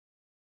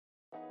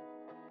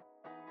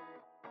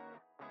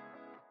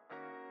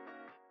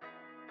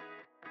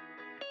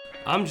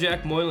I'm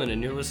Jack Moylan,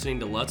 and you're listening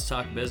to Let's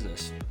Talk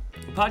Business,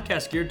 a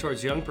podcast geared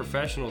towards young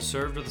professionals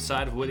served with a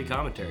side of witty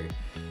commentary.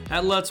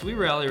 At Let's, we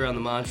rally around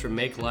the mantra,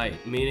 make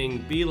light, meaning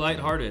be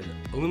lighthearted,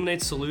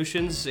 illuminate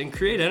solutions, and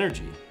create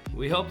energy.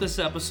 We hope this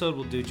episode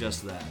will do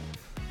just that.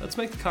 Let's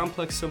make the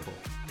complex simple.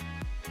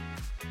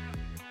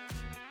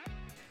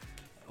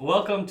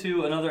 Welcome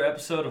to another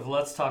episode of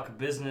Let's Talk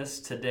Business.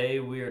 Today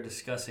we are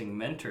discussing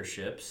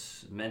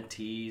mentorships,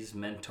 mentees,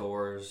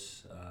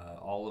 mentors,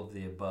 all of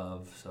the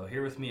above. So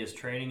here with me is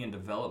Training and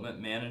Development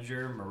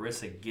Manager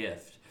Marissa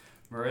Gift.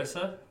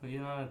 Marissa,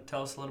 you want to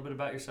tell us a little bit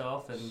about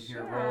yourself and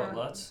your role at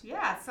Let's?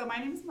 Yeah, so my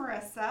name is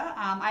Marissa.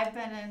 I've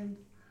been in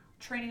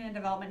training and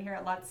development here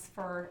at Let's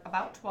for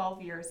about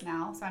 12 years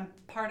now. So I'm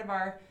part of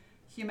our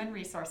human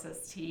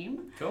resources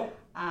team. Cool.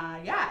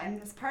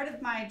 And as part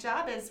of my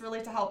job is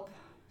really to help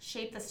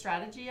shape the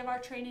strategy of our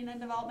training and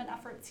development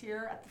efforts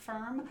here at the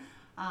firm.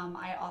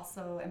 I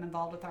also am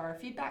involved with our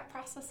feedback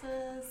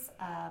processes,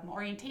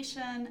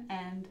 orientation,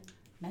 and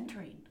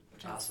mentoring,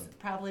 which Awesome. is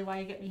probably why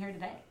you get me here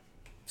today.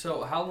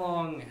 So how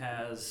long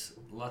has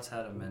Let's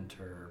had a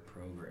mentor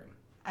program?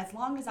 As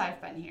long as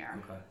I've been here.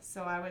 Okay.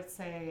 So I would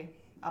say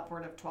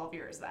upward of 12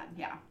 years then,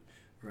 yeah.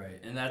 Right,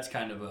 and that's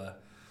kind of a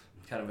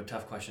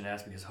tough question to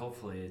ask because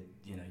hopefully,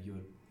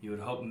 you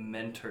would hope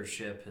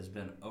mentorship has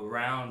been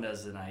around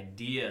as an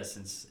idea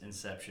since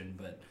inception,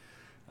 but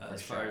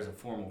as far as a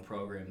formal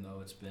program, though,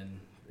 it's been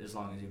as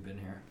long as you've been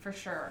here. For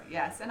sure,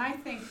 yes. And I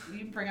think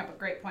you bring up a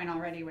great point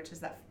already, which is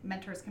that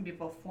mentors can be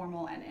both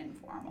formal and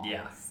informal.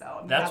 Yeah,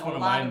 so that's one of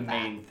my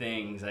main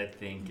things, I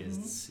think,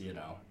 is,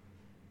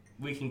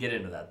 we can get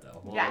into that,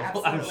 though. Yeah,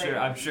 absolutely.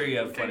 I'm sure you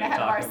have plenty to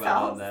talk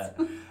about on that.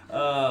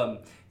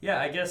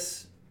 I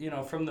guess,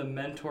 from the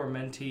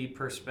mentor-mentee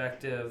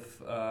perspective,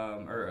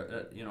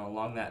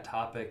 along that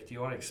topic, do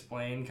you want to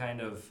explain kind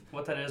of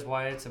what that is,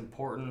 why it's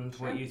important,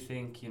 Sure. what you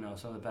think,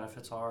 some of the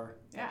benefits are?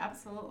 Yeah,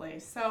 absolutely.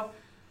 So,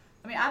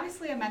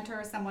 obviously a mentor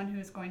is someone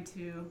who's going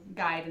to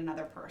guide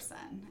another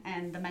person,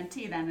 and the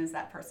mentee then is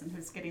that person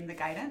who's getting the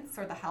guidance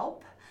or the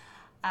help.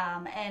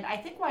 And I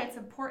think why it's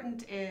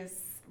important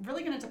is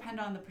really going to depend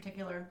on the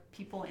particular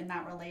people in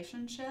that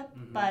relationship,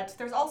 but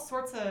there's all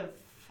sorts of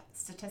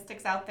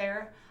statistics out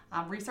there,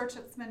 research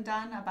that's been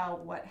done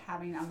about what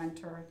having a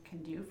mentor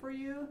can do for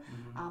you,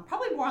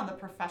 probably more on the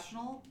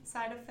professional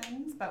side of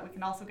things, but we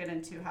can also get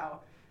into how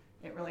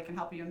it really can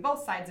help you in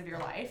both sides of your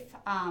life.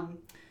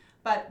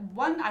 But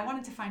I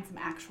wanted to find some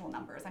actual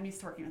numbers. I'm used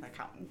to working with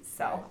accountants,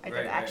 so I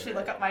did actually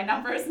look up my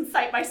numbers and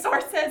cite my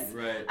sources.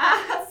 Right.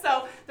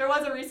 So there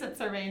was a recent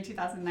survey in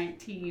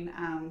 2019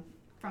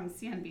 from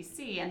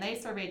CNBC, and they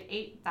surveyed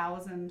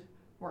 8,000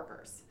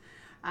 workers.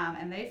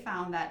 And they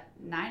found that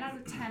 9 out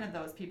of 10 of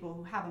those people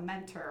who have a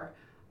mentor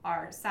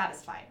are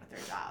satisfied with their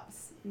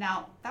jobs.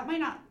 Now, that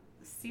might not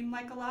seem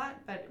like a lot,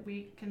 but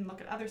we can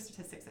look at other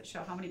statistics that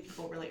show how many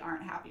people really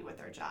aren't happy with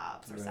their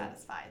jobs or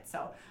satisfied.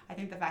 So I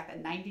think the fact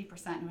that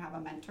 90% who have a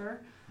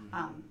mentor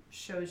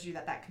shows you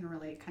that can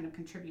really kind of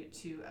contribute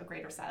to a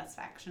greater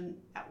satisfaction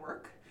at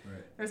work.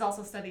 Right. There's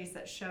also studies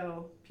that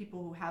show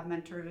people who have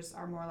mentors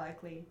are more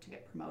likely to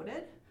get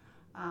promoted.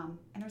 And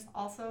there's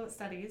also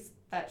studies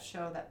that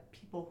show that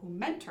people who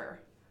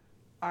mentor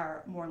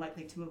are more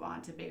likely to move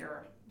on to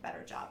bigger,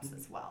 better jobs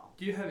as well.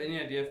 Do you have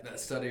any idea if that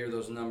study or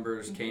those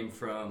numbers came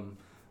from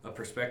a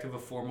perspective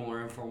of formal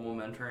or informal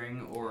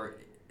mentoring, or,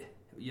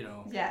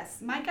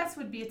 Yes, my guess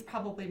would be it's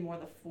probably more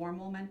the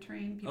formal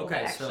mentoring, people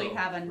that actually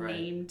have a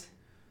named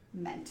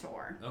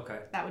mentor. Okay.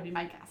 That would be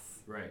my guess.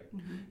 Right.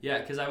 Yeah,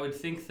 because I would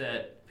think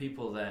that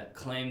people that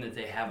claim that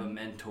they have a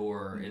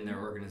mentor in their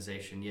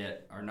organization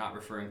yet are not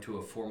referring to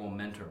a formal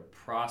mentor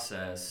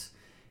process.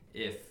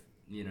 If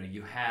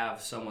you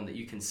have someone that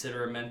you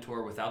consider a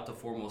mentor without the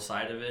formal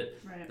side of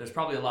it, there's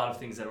probably a lot of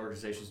things that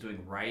organization's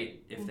doing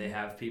right if they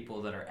have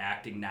people that are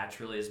acting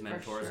naturally as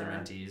mentors or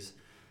mentees.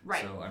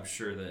 Right. So I'm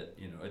sure that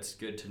it's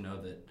good to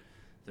know that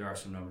there are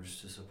some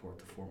numbers to support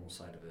the formal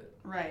side of it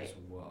as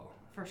well.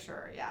 For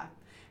sure, yeah.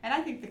 And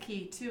I think the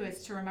key, too,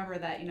 is to remember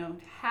that,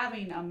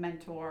 having a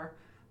mentor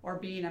or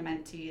being a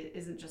mentee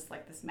isn't just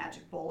like this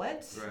magic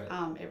bullet.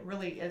 Right. It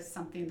really is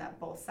something that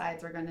both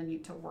sides are going to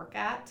need to work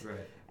at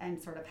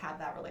and sort of have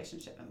that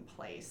relationship in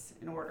place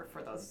in order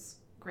for those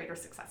greater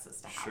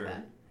successes to happen.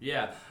 Sure.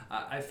 Yeah.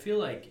 I feel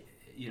like,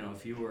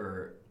 if you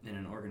were in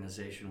an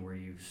organization where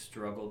you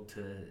struggled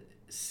to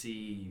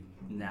see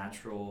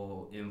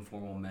natural,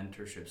 informal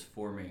mentorships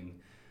forming,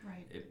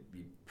 it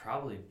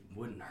probably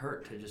wouldn't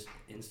hurt to just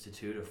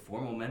institute a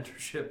formal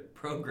mentorship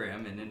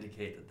program and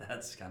indicate that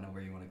that's kind of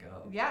where you want to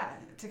go. Yeah,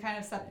 to kind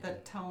of set the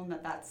tone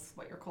that that's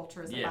what your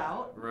culture is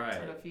about. Right.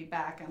 Sort of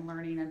feedback and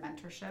learning and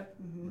mentorship.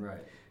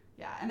 Right.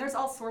 Yeah, and there's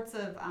all sorts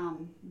of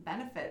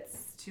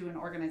benefits to an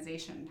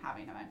organization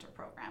having a mentor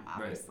program,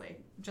 obviously.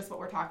 Just what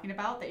we're talking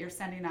about, that you're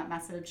sending that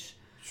message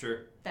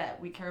that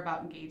we care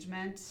about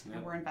engagement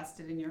and we're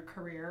invested in your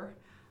career.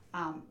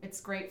 It's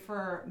great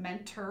for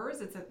mentors.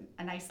 It's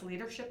a nice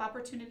leadership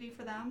opportunity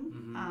for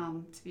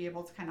them to be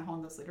able to kind of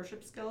hone those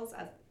leadership skills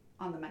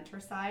on the mentor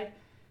side.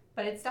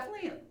 But it's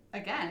definitely,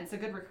 again, it's a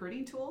good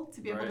recruiting tool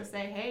to be able to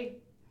say, hey,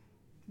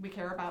 we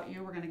care about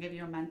you, we're going to give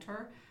you a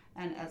mentor.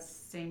 And as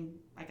same,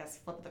 I guess,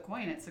 flip of the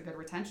coin, it's a good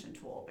retention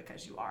tool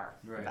because you are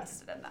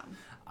invested in them.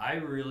 I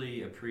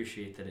really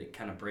appreciate that it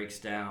kind of breaks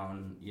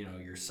down,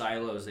 your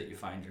silos that you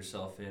find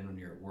yourself in when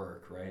you're at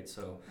work, right?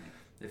 So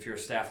if you're a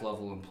staff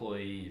level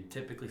employee, you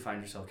typically find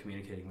yourself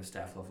communicating with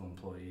staff level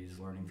employees,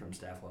 learning from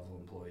staff level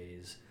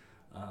employees.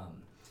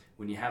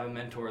 When you have a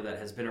mentor that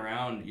has been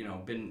around,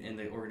 been in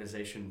the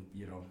organization,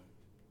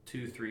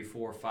 2, 3,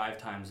 4, 5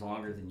 times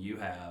longer than you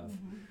have,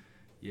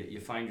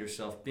 you find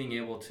yourself being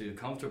able to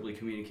comfortably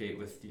communicate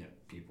with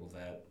people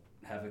that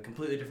have a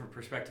completely different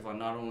perspective on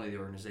not only the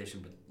organization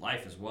but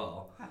life as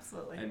well.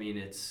 Absolutely. I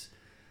mean,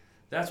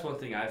 that's one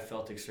thing I've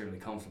felt extremely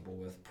comfortable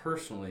with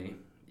personally.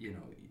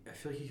 I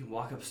feel like you can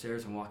walk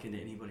upstairs and walk into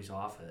anybody's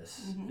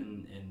office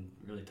and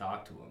really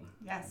talk to them.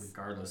 Yes.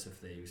 Regardless if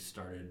they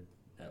started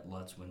at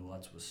Lutz when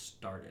Lutz was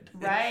started.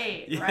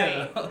 Right,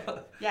 right.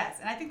 Yes,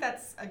 and I think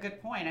that's a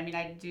good point. I mean,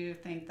 I do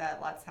think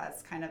that Lutz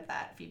has kind of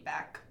that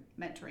feedback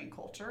mentoring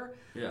culture.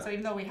 Yeah. So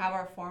even though we have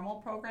our formal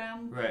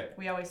program, right,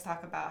 we always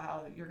talk about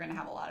how you're going to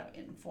have a lot of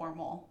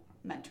informal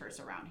mentors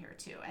around here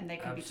too, and they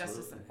can be just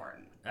as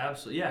important.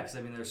 Absolutely, yeah, because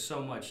I mean, there's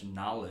so much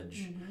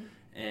knowledge,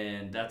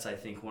 and that's, I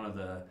think, one of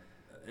the,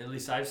 at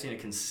least I've seen a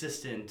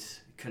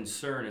consistent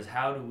concern is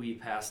how do we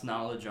pass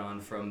knowledge on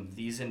from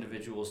these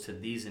individuals to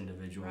these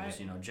individuals,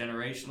 right.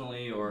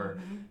 Generationally or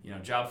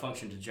job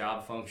function to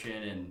job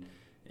function,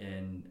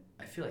 and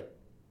I feel like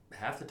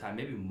half the time,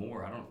 maybe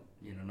more, I don't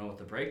know what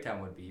the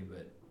breakdown would be,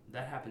 but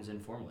that happens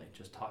informally,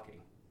 just talking.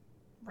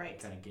 Right.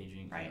 Kind of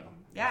gauging. Right.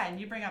 Yeah, and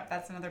you bring up,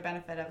 that's another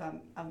benefit of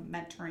a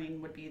mentoring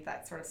would be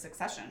that sort of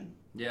succession.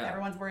 Yeah.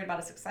 Everyone's worried about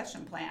a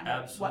succession plan.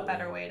 Absolutely. What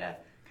better way to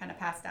kind of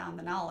pass down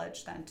the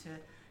knowledge than to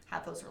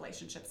have those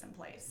relationships in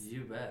place?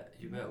 You bet.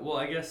 Well,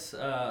 I guess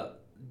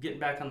getting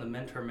back on the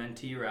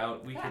mentor-mentee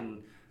route, we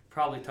can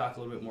probably talk a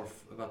little bit more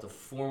about the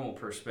formal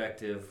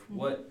perspective.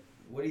 What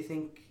do you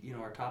think,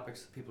 are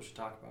topics that people should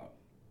talk about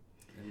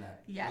in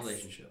that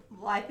relationship?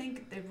 Well, I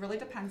think it really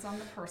depends on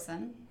the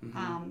person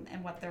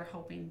and what they're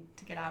hoping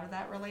to get out of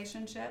that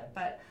relationship.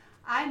 But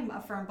I'm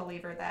a firm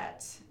believer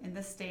that in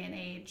this day and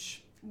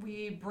age,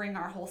 we bring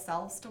our whole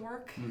selves to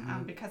work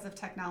because of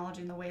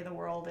technology and the way the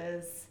world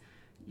is.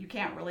 You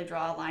can't really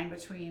draw a line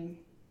between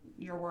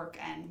your work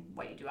and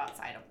what you do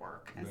outside of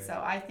work. And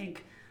so I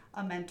think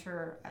a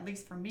mentor, at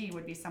least for me,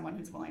 would be someone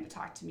who's willing to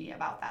talk to me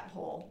about that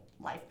whole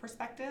life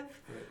perspective.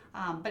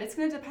 Right. But it's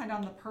going to depend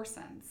on the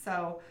person.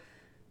 So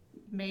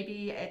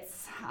maybe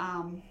it's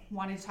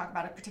wanting to talk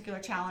about a particular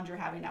challenge you're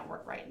having at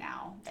work right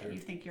now that you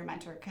think your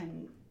mentor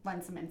can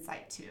lend some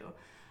insight to.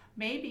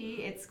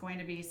 Maybe it's going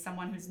to be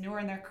someone who's newer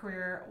in their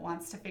career,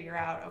 wants to figure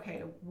out,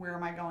 okay, where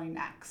am I going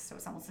next? So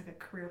it's almost like a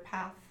career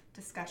path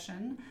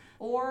discussion.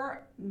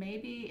 Or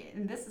maybe,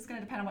 and this is going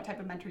to depend on what type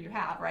of mentor you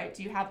have, right?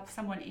 Do you have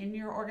someone in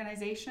your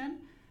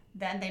organization?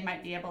 Then they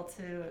might be able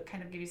to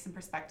kind of give you some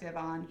perspective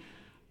on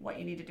what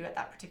you need to do at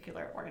that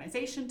particular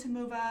organization to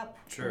move up,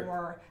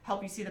 or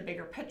help you see the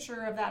bigger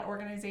picture of that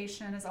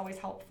organization is always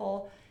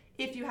helpful.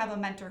 If you have a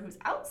mentor who's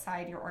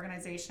outside your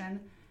organization,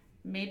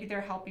 maybe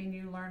they're helping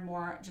you learn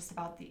more just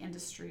about the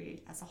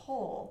industry as a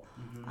whole,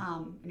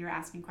 and you're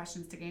asking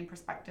questions to gain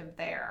perspective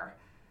there.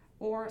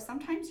 Or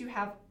sometimes you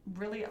have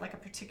really like a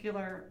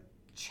particular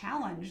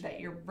challenge that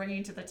you're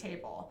bringing to the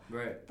table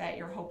that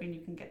you're hoping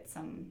you can get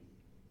some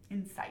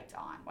insight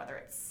on, whether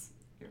it's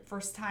your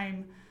first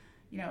time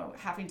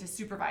having to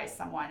supervise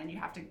someone and you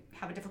have to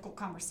have a difficult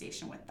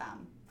conversation with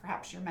them.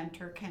 Perhaps your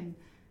mentor can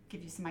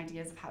give you some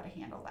ideas of how to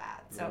handle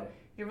that. So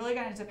it really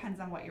kind of depends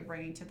on what you're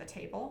bringing to the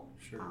table.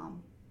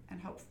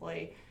 And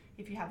hopefully,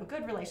 if you have a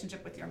good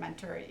relationship with your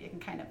mentor, you can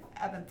kind of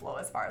ebb and flow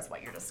as far as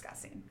what you're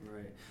discussing.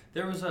 Right.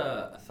 There was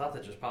a thought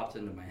that just popped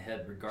into my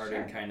head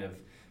regarding kind of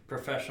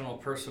professional,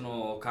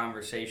 personal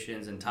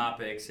conversations and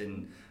topics.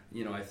 And,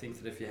 I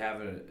think that if you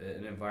have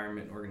an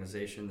environment and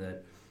organization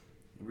that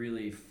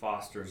really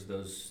fosters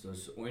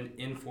those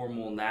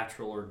informal,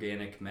 natural,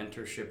 organic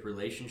mentorship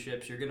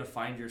relationships, you're going to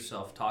find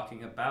yourself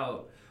talking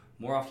about,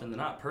 more often than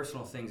not,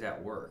 personal things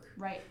at work.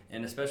 Right.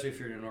 And especially if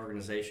you're in an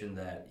organization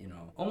that,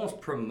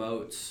 almost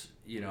promotes,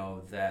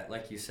 that,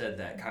 like you said,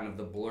 that kind of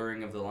the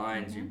blurring of the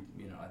lines. You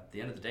at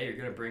the end of the day, you're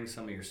going to bring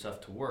some of your stuff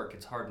to work.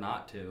 It's hard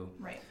not to.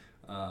 Right.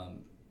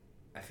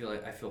 I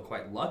feel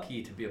quite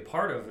lucky to be a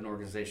part of an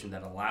organization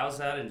that allows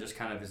that and just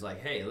kind of is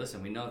like, hey,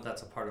 listen, we know that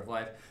that's a part of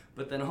life.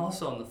 But then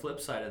also on the flip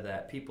side of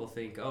that, people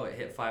think, oh, it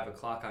hit 5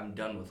 o'clock, I'm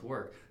done with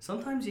work.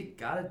 Sometimes you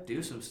got to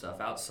do some stuff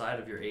outside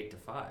of your 8 to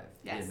 5.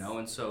 Yes.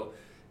 And so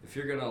if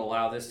you're going to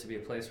allow this to be a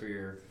place where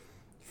you're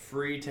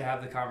free to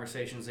have the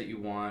conversations that you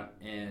want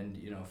and,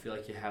 feel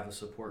like you have a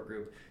support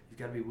group, you've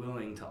got to be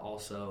willing to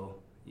also,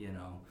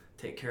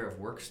 take care of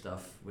work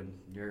stuff when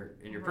you're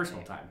in your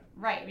personal time.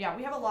 Right. Yeah.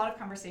 We have a lot of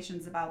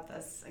conversations about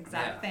this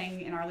exact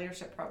thing in our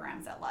leadership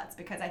programs at Lutz,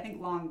 because I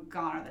think long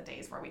gone are the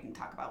days where we can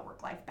talk about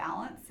work-life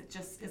balance. It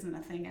just isn't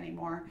a thing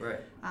anymore. Right.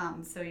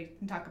 So you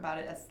can talk about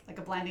it as like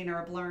a blending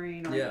or a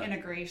blurring or an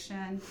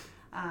integration.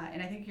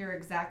 And I think you're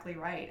exactly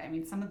right. I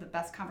mean, some of the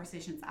best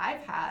conversations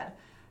I've had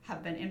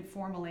have been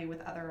informally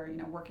with other,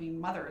 working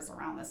mothers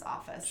around this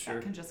office Sure.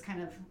 that can just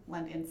kind of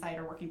lend insight,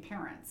 or working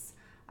parents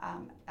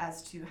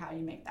as to how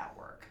you make that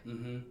work.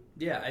 Mm-hmm.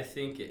 Yeah, I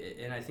think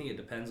it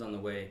depends on the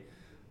way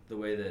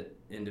that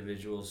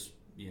individuals,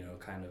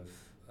 kind of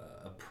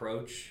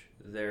approach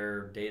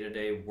their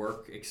day-to-day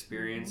work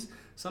experience. Mm-hmm.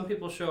 Some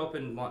people show up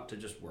and want to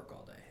just work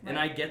all day. Right. And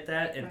I get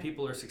that, and Right.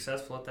 people are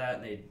successful at that,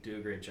 and they do a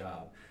great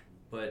job.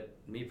 But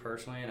me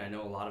personally, and I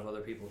know a lot of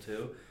other people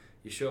too,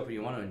 you show up and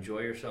you want to enjoy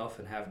yourself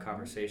and have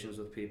conversations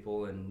with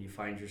people, and you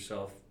find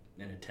yourself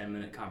in a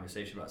 10-minute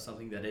conversation about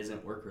something that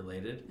isn't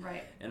work-related.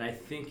 Right. And I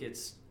think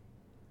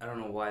I don't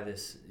know why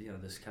this,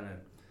 this kind of,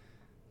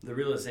 the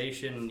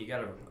realization, you got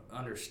to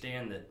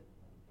understand that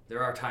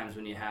there are times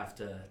when you have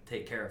to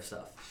take care of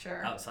stuff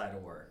Sure. outside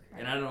of work. Right.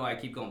 And I don't know why I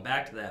keep going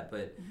back to that,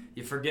 but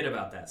you forget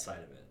about that side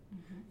of it.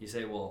 Mm-hmm. You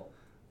say, well,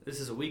 this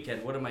is a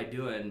weekend. What am I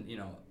doing?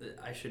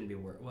 I shouldn't be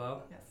working.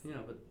 Well, Yes.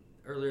 but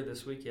earlier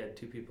this week you had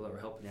 2 people that were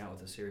helping you out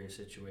with a serious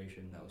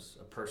situation that was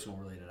a personal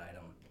related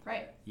item.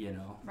 Right.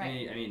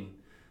 Right. I mean,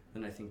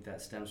 then I think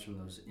that stems from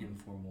those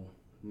informal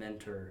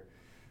mentor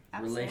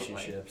Absolutely.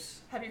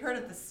 relationships. Have you heard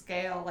of the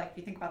scale? Like, if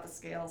you think about the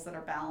scales that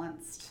are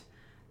balanced,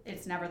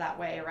 it's never that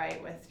way,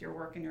 right, with your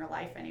work and your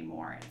life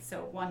anymore. And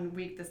so one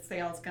week the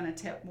scale is going to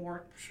tip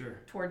more Sure.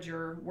 towards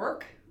your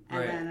work, and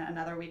Right. then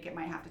another week it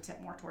might have to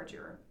tip more towards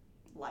your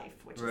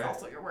life, which Right. is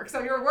also your work.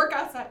 So your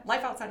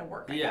life outside of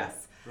work, I Yeah.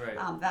 guess. Right.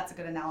 That's a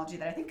good analogy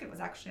that I think it was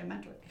actually a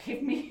mentor that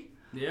gave me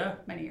Yeah.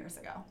 many years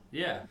ago.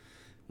 Yeah.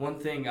 One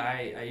thing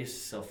I used to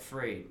sell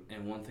freight,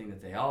 and one thing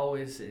that they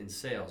always, in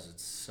sales,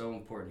 it's so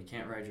important. You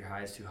can't ride your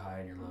highs too high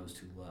and your lows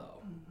too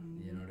low.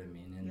 Mm-hmm. You know what I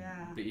mean? And,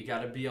 Yeah. But you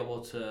got to be able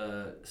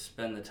to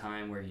spend the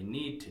time where you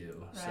need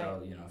to. Right.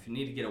 So, if you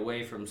need to get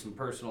away from some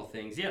personal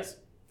things, yes,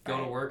 go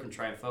to Right. work and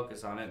try and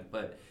focus on it.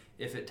 But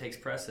if it takes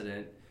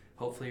precedent,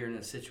 hopefully you're in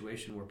a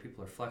situation where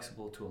people are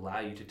flexible to allow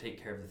you to take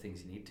care of the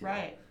things you need to.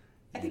 Right.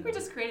 I think we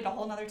just created a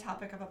whole nother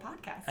topic of a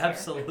podcast here.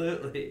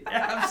 Absolutely.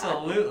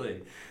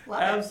 Absolutely.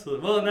 Love it.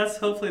 Absolutely. Well, and that's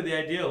hopefully the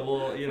ideal.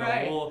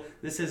 Right.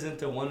 This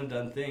isn't a one and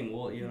done thing.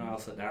 I'll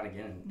sit down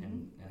again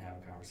and have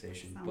a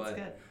conversation. Sounds but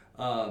good.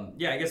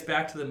 I guess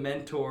back to the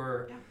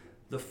mentor, Yeah.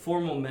 the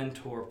formal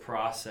mentor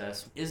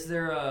process. Is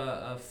there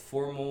a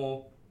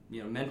formal,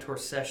 mentor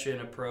session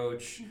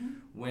approach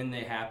when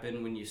they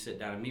happen, when you sit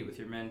down and meet with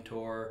your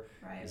mentor?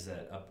 Right. Is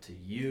that up to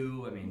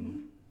you? I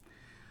mean,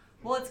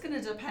 Well, it's going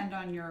to depend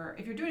on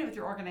if you're doing it with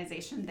your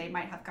organization, they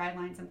might have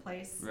guidelines in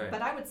place. Right.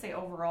 But I would say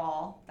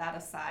overall, that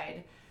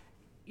aside,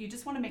 you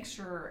just want to make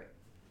sure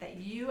that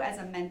you as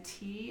a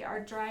mentee are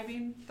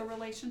driving the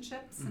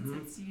relationship, since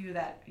it's you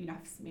that,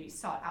 have maybe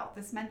sought out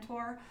this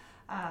mentor.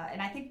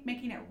 And I think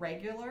making it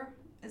regular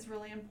is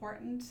really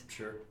important.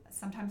 sure.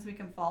 Sometimes we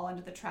can fall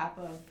into the trap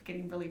of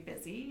getting really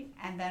busy,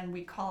 and then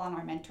we call on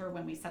our mentor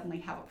when we suddenly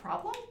have a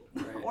problem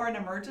Right. or an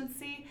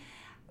emergency,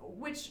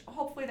 which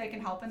hopefully they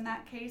can help in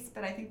that case.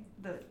 But I think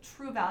the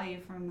true value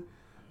from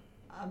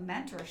a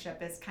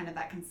mentorship is kind of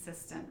that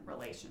consistent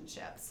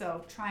relationship.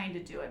 So trying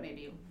to do it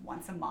maybe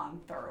once a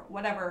month or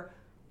whatever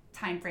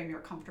time frame you're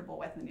comfortable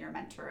with and your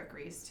mentor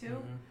agrees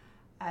to.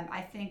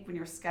 I think when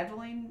you're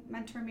scheduling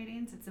mentor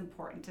meetings, it's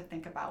important to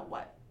think about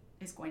what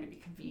is going to be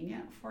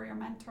convenient for your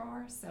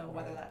mentor. So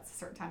whether that's a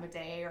certain time of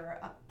day or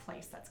a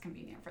place that's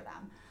convenient for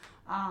them.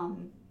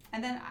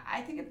 And then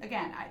I think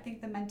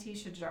the mentee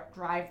should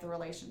drive the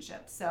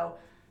relationship. So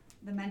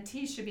the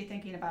mentee should be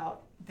thinking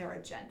about their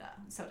agenda,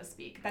 so to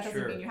speak. That doesn't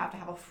Sure. mean you have to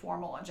have a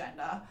formal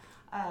agenda,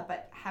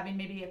 but having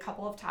maybe a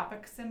couple of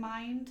topics in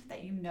mind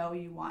that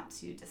you want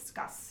to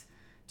discuss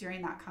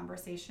during that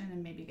conversation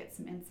and maybe get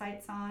some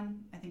insights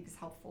on, I think is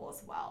helpful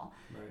as well.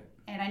 Right.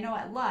 And I know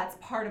at Lutz,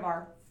 part of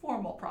our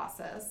formal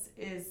process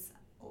is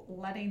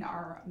letting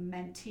our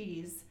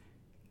mentees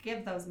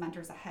give those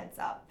mentors a heads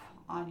up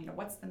on,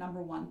 what's the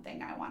number one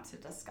thing I want to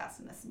discuss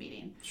in this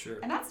meeting. Sure.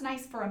 And that's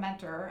nice for a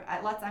mentor.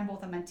 At Lutz, I'm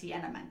both a mentee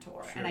and a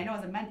mentor. Sure. And I know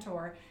as a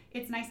mentor,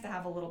 it's nice to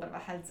have a little bit of a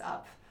heads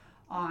up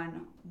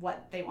on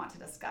what they want to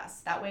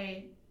discuss. That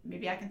way,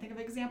 maybe I can think of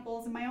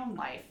examples in my own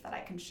life that I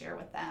can share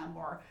with them,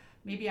 or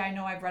maybe I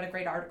know I've read a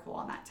great article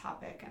on that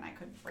topic and I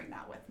could bring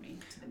that with me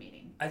to the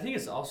meeting. I think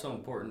it's also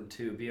important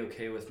to be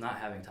okay with not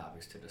having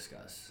topics to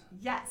discuss.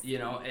 Yes.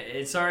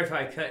 It's sorry if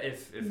I cut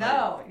if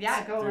No, I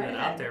yeah, go threw right it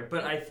ahead. out there,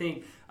 but I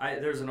think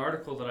there's an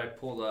article that I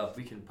pulled up.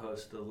 We can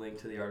post the link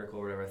to the article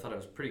or whatever. I thought it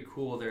was pretty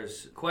cool.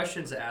 There's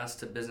questions asked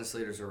to business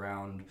leaders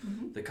around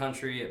the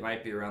country. It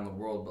might be around the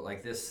world, but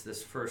like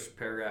this first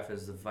paragraph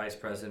is the vice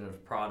president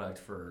of product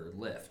for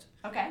Lyft.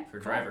 Okay. For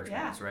cool. driver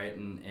experience, right?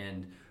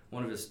 And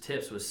one of his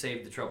tips was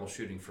save the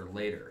troubleshooting for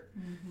later.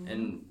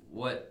 And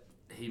what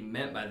he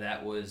meant by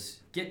that was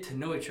get to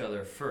know each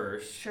other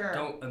first. Sure.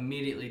 Don't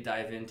immediately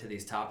dive into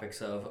these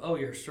topics of, oh,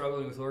 you're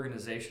struggling with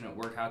organization at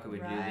work, how can we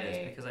do this?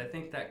 Right. Because I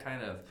think that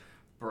kind of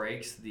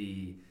breaks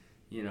the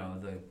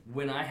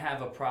when I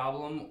have a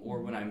problem or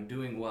when I'm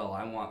doing well,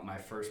 I want my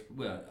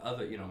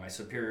my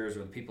superiors or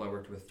the people I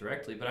worked with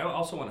directly, but I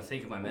also want to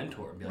think of my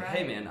mentor and be like,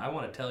 hey Right. man, I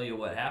want to tell you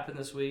what happened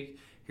this week.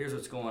 here's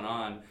what's going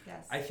on.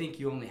 Yes. I think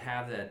you only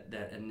have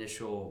that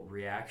initial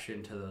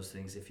reaction to those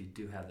things if you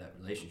do have that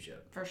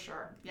relationship. For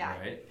sure. Yeah.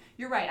 Right?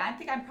 You're right. I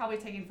think I'm probably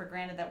taking for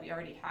granted that we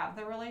already have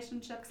the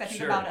relationship, because I think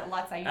Sure. about it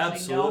lots. I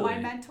usually know my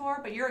Absolutely. mentor,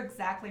 but you're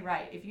exactly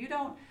right. If you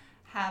don't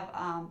have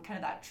kind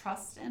of that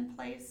trust in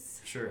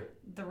place, Sure.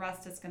 the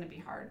rest is going to be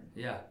hard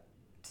Yeah.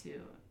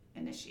 to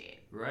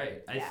initiate.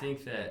 Right. I Yeah.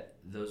 think that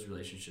those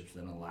relationships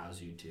then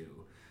allows you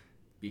to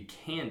be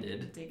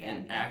candid Dig in,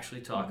 and yeah. actually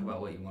talk about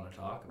what you want to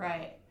talk about.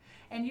 Right.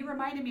 And you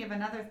reminded me of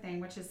another thing,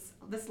 which is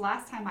this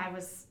last time I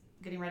was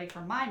getting ready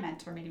for my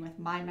mentor meeting with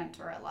my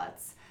mentor at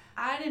Lutz,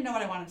 I didn't know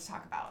what I wanted to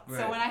talk about.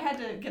 Right. So when I had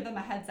to give them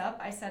a heads up,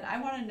 I said, I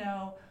want to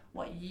know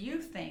what you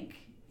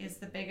think is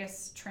the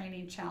biggest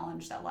training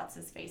challenge that Lutz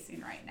is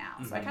facing right now.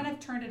 So I kind of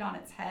turned it on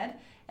its head,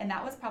 and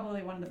that was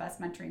probably one of the best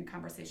mentoring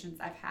conversations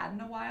I've had in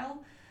a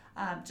while,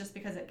 just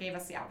because it gave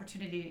us the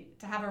opportunity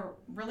to have a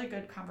really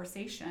good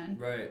conversation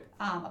Right.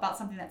 about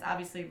something that's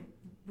obviously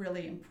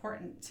really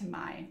important to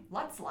my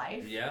Lutz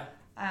life. Yeah.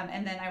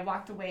 And then I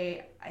walked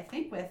away, I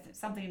think, with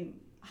something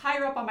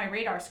higher up on my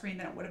radar screen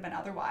than it would have been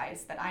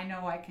otherwise, that I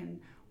know I can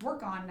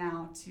work on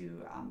now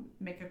to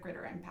make a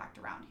greater impact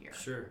around here.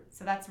 Sure.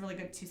 So that's really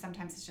good too.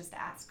 Sometimes it's just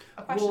to ask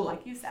a question, Well,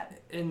 like you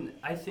said. And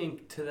I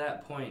think to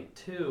that point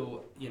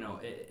too,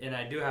 and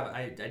I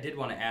did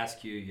want to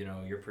ask you,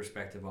 your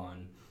perspective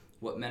on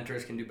what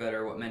mentors can do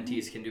better, what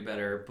mentees can do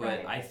better.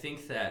 But Right. I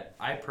think that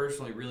I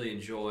personally really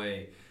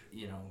enjoy,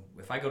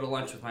 if I go to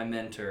lunch with my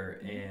mentor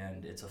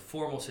and it's a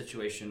formal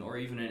situation or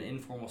even an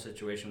informal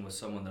situation with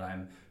someone that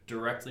I'm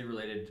directly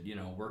related,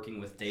 working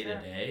with day to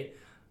day,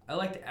 I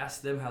like to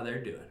ask them how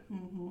they're doing.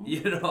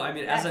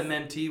 Mm-hmm. As a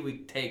mentee, we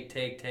take,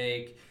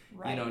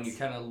 Right. and you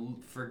kind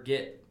of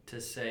forget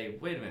to say,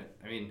 wait a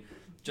minute,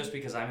 just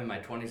because I'm in my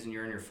 20s and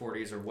you're in your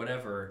 40s or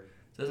whatever,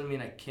 doesn't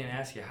mean I can't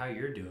ask you how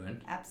you're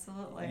doing.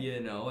 Absolutely.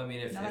 If No,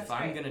 that's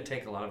I'm great. going to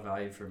take a lot of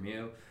value from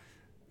you,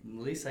 the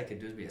least I could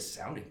do is be a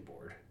sounding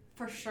board.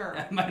 For sure.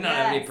 I might not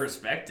have any Yes.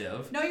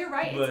 perspective. No, you're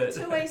right. But- It's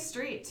a two-way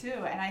street too,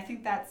 and I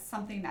think that's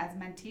something as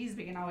mentees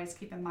we can always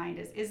keep in mind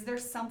is there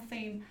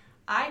something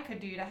I could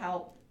do to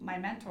help my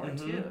mentor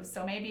too?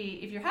 So maybe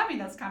if you're having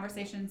those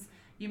conversations,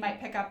 you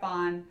might pick up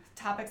on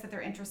topics that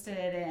they're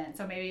interested in.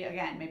 So maybe you're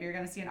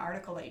going to see an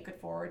article that you could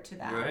forward to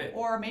them, Right.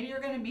 or maybe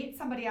you're going to meet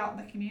somebody out in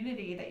the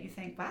community that you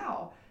think,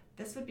 wow,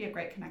 this would be a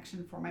great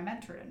connection for my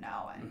mentor to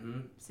know,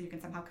 and so you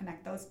can somehow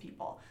connect those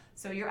people.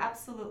 So you're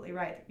absolutely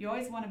right. You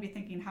always want to be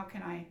thinking, how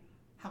can I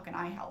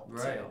help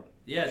Right. too?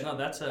 Yeah, no,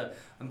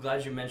 I'm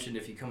glad you mentioned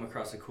if you come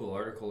across a cool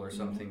article or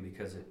something,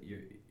 because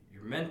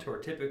your mentor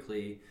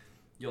typically,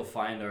 you'll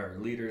find are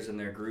leaders in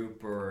their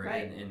group or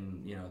Right.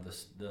 in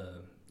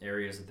the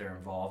areas that they're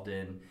involved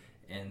in,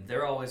 and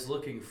they're always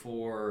looking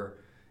for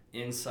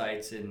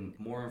insights and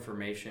more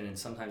information and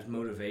sometimes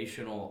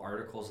motivational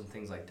articles and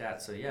things like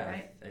that. So yeah,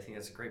 Right. I think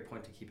that's a great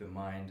point to keep in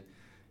mind.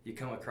 You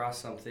come across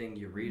something,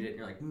 you read it, and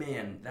you're like,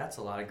 man, that's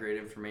a lot of great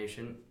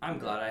information. I'm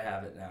glad I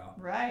have it now.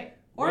 Right.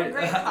 Or a Wait,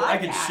 great podcast. I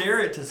could share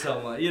it to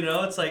someone.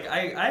 It's like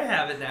I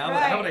have it now,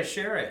 but how would I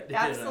share it?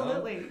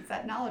 Absolutely. It's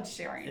that knowledge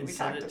sharing And we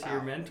send talked it to about.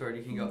 your mentor, and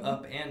you can go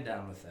up and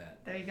down with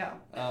that. There you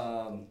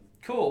go.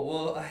 Cool.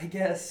 Well, I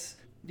guess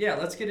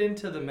let's get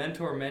into the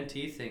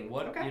mentor-mentee thing.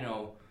 What Okay.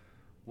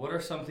 what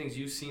are some things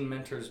you've seen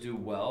mentors do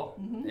well,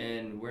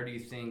 and where do you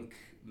think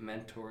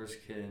mentors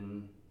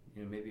can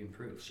maybe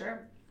improve?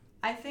 Sure.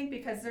 I think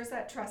because there's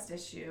that trust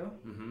issue,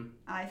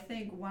 I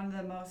think one of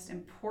the most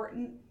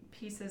important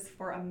pieces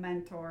for a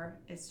mentor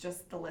is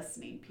just the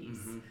listening piece,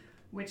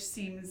 which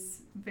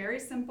seems very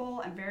simple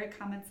and very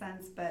common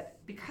sense, but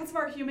because of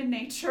our human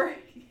nature,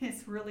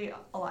 it's really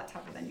a lot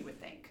tougher than you would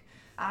think.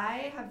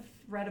 I have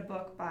read a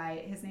book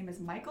by, his name is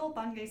Michael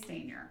Bungay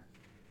Stanier.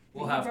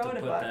 We'll He have to wrote put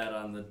a book. that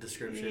on the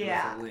description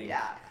Yeah, with a link.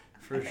 yeah.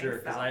 For I think sure,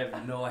 because so. I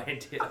have no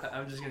idea.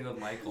 I'm just going to go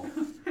with Michael.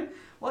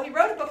 Well, he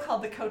wrote a book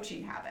called The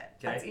Coaching Habit.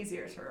 Okay. That's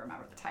easier to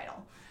remember the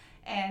title.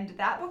 And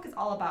that book is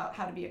all about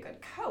how to be a good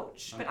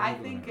coach. But I'm I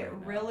Googling think it it right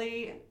now.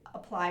 really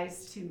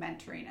applies to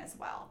mentoring as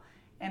well.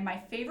 And my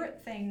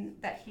favorite thing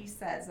that he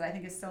says that I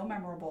think is so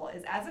memorable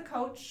is, as a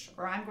coach,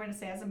 or I'm going to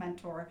say as a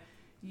mentor,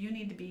 you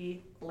need to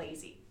be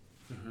lazy.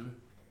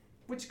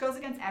 Which goes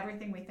against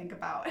everything we think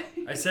about.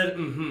 I said, Yeah.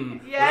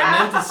 What I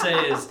meant to say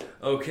is,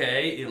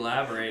 okay,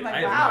 elaborate. Like, I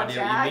have wow, no idea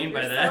Jack, what you mean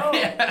by you're that. so-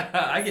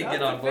 Yeah, I could so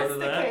get on board with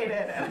that.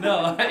 sophisticated.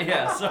 No,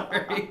 yeah,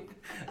 sorry.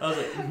 I was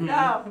like,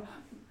 No,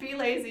 be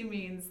lazy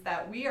means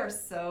that we are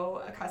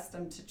so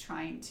accustomed to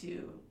trying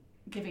to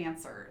give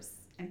answers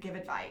and give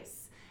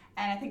advice.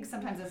 And I think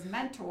sometimes as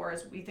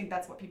mentors, we think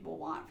that's what people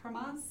want from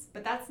us,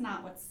 but that's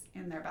not what's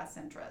in their best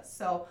interest.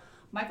 So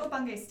Michael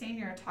Bungay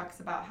Stanier talks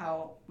about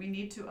how we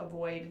need to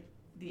avoid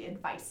the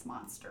advice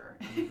monster,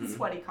 is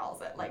what he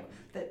calls it, like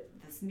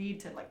this need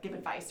to give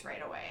advice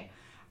right away.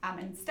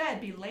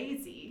 Instead, be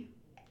lazy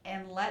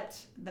and let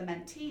the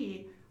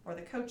mentee or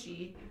the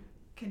coachee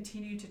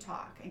continue to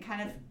talk and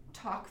kind of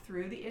talk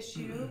through the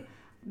issue,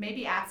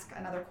 maybe ask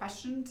another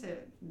question to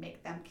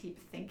make them keep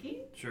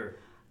thinking. Sure.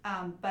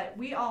 But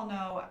we all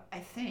know, I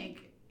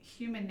think,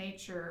 human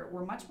nature,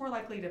 we're much more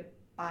likely to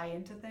buy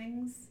into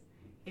things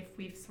if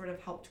we've sort of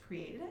helped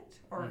create it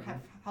or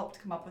have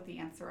helped come up with the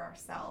answer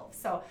ourselves.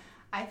 So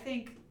I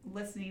think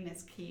listening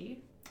is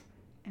key.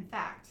 In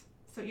fact,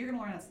 so you're going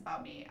to learn this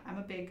about me. I'm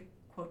a big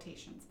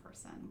quotations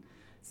person.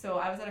 So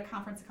I was at a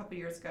conference a couple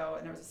years ago,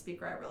 and there was a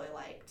speaker I really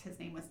liked. His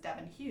name was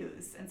Devin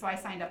Hughes. And so I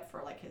signed up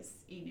for like his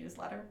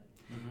e-newsletter.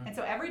 And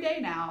so every day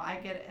now I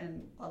get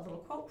a little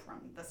quote from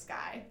this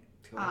guy.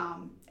 Cool.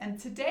 And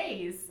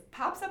today's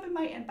pops up in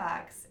my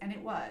inbox, and it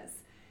was,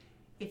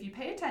 if you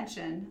pay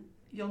attention,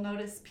 you'll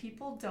notice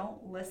people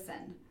don't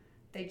listen.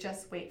 They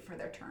just wait for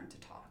their turn to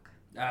talk.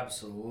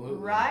 Absolutely.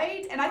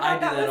 Right? And I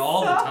thought I do that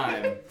all the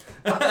time.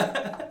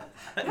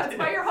 That's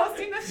why you're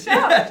hosting this show,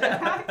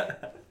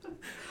 Jack.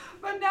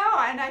 But no,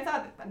 and I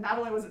thought not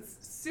only was it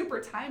super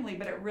timely,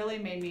 but it really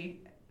made me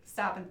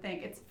stop and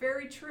think. It's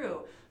very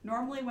true.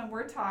 Normally when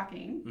we're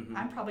talking,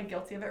 I'm probably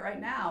guilty of it right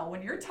now.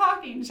 When you're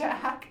talking,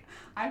 Jack,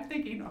 I'm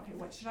thinking, okay,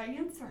 what should I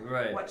answer?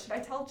 Right. What should I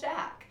tell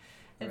Jack?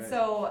 And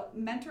so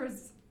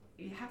mentors,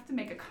 you have to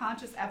make a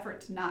conscious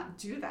effort to not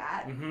do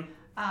that,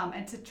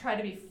 and to try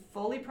to be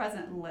fully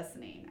present and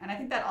listening. And I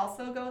think that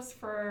also goes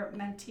for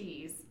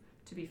mentees,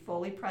 to be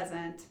fully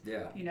present.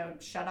 Yeah. You know,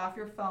 shut off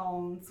your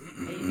phones,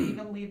 maybe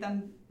even leave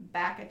them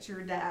back at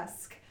your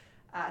desk,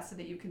 so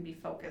that you can be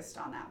focused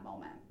on that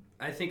moment.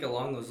 I think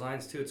along those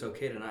lines too, it's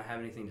okay to not have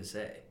anything to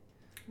say.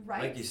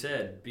 Right. Like you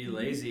said, be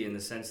lazy in the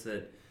sense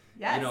that,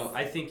 yes. you know,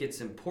 I think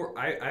it's important.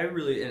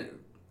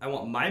 I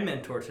want my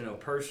mentor to know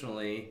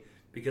personally,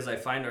 because I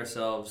find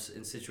ourselves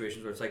in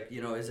situations where it's like,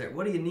 you know,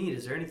 what do you need?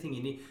 Is there anything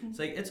you need? It's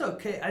like, it's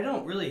okay. I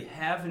don't really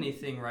have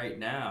anything right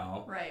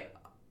now. Right.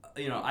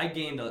 You know, I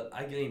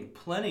gained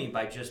plenty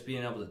by just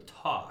being able to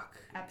talk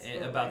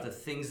about the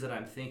things that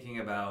I'm thinking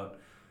about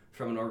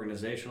from an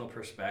organizational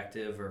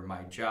perspective or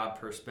my job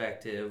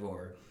perspective,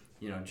 or,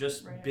 you know,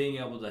 just being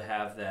able to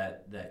have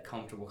that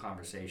comfortable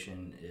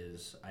conversation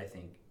is, I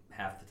think,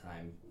 half the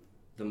time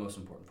the most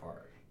important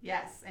part.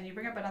 Yes, and you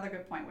bring up another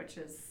good point, which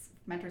is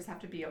mentors have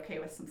to be okay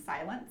with some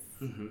silence,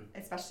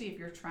 especially if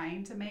you're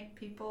trying to make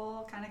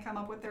people kind of come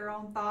up with their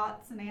own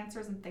thoughts and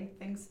answers and think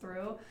things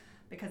through,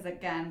 because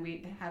again,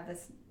 we have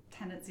this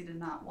tendency to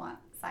not want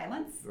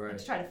silence and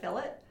to try to fill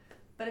it.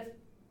 But if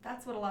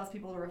that's what allows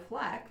people to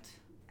reflect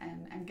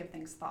and give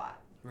things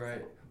thought.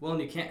 Right. Well,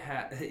 and you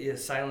can't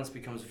silence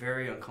becomes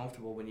very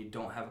uncomfortable when you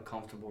don't have a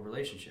comfortable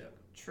relationship.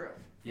 True.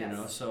 You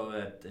know, so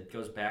it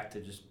goes back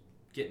to just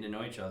getting to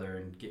know each other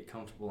and get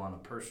comfortable on a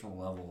personal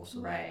level. So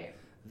that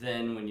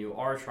then when you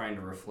are trying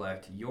to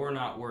reflect, you're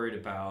not worried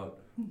about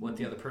what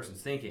the other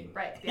person's thinking.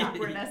 Right. The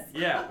awkwardness.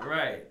 Yeah.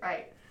 Right.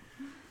 Right.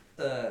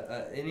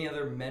 Any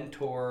other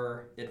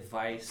mentor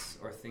advice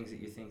or things that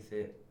you think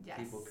that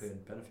people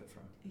could benefit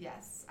from?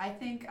 Yes. I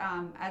think,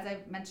 as I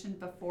mentioned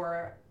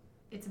before,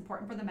 it's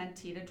important for the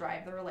mentee to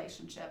drive the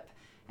relationship.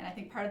 And I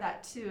think part of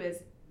that too is,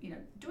 you know,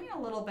 doing a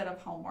little bit of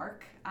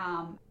homework,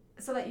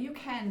 so that you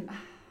can,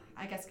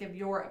 I guess, give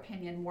your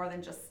opinion more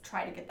than just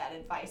try to get that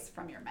advice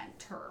from your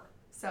mentor.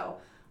 So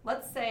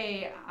let's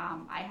say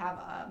I have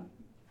a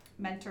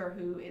mentor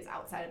who is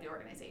outside of the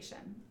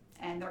organization,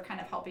 and they're kind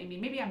of helping me.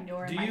 Maybe I'm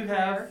newer in my career. Do you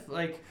have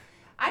like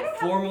I don't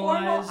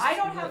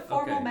have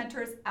formal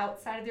mentors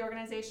outside of the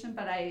organization,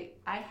 but I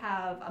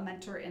have a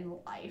mentor in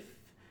life,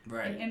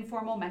 an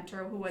informal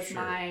mentor who was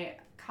my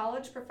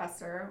college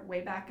professor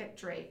way back at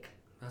Drake.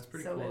 That's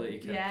pretty cool that you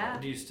kept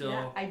that. Do you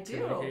still I do.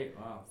 Communicate?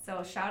 Wow.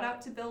 So shout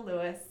out to Bill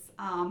Lewis.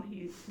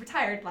 He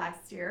retired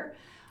last year.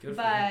 Good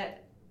for him.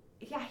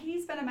 Yeah,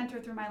 he's been a mentor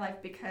through my life,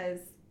 because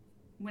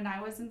when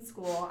I was in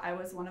school, I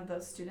was one of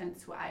those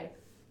students who I'm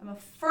a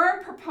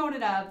firm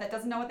proponent of that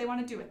doesn't know what they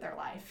want to do with their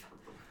life.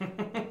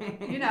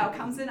 You know,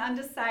 comes in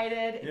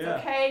undecided. It's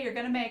okay, you're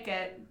going to make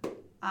it.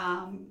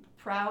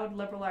 Proud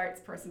liberal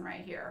arts person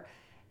right here.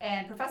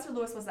 And Professor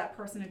Lewis was that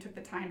person who took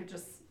the time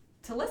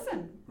to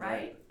listen,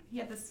 right? He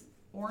had this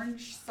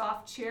orange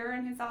soft chair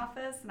in his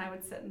office, and I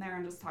would sit in there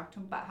and just talk to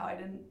him about how I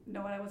didn't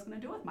know what I was going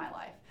to do with my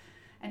life.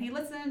 And he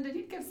listened, and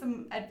he'd give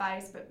some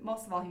advice, but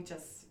most of all, he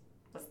just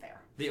was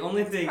there. The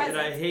only thing, and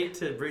I hate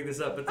to bring this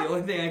up, but the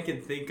only thing I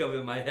can think of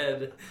in my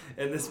head,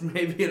 and this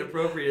may be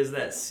inappropriate, is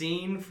that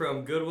scene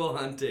from Good Will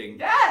Hunting.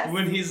 Yes!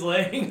 When he's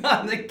laying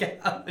on the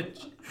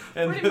couch,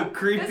 and the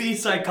creepy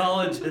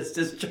psychologist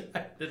is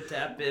trying to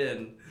tap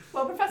in.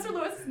 Well, Professor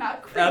Lewis is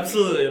not creepy.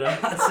 Absolutely, and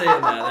I'm not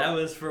saying that. That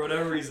was, for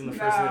whatever reason, the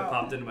first thing that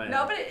popped into my head.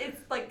 No, but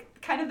it's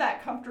like kind of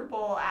that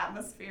comfortable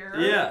atmosphere.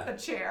 Yeah. The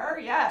chair,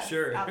 yes.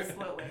 Sure.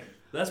 Absolutely.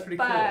 That's pretty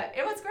cool. But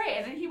it was great.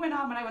 And then he went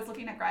on when I was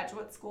looking at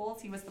graduate schools.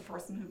 He was the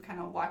person who kind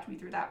of walked me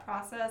through that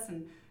process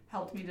and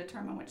helped me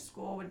determine which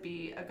school would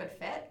be a good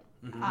fit.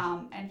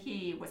 And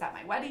he was at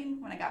my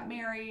wedding when I got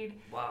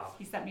married. Wow.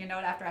 He sent me a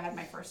note after I had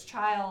my first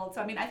child.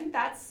 So, I mean, I think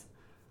that's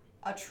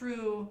a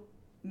true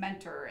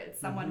mentor.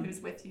 It's someone who's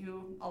with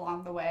you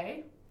along the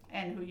way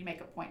and who you make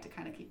a point to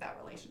kind of keep that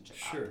relationship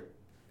up. Sure.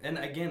 And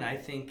again, I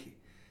think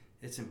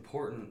it's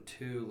important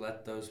to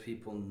let those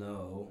people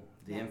know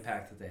the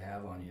impact that they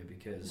have on you,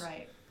 because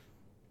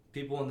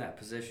people in that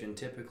position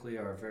typically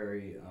are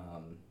very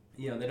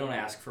they don't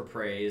ask for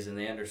praise, and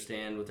they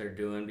understand what they're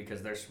doing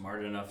because they're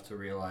smart enough to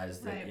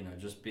realize that, Right.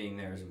 just being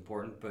there is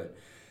important. But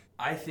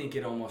I think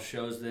it almost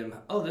shows them,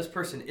 oh, this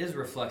person is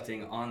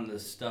reflecting on the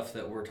stuff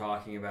that we're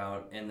talking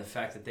about, and the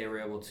fact that they were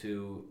able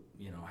to,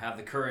 have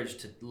the courage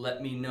to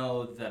let me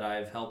know that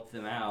I've helped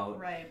them out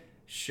Right.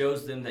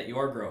 shows them that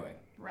you're growing.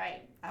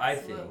 Right. I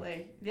think.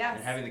 Absolutely. Yes.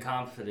 And having the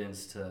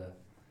confidence to...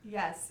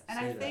 Yes, and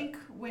say I that. think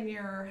when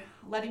you're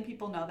letting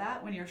people know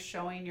that, when you're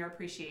showing your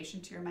appreciation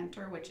to your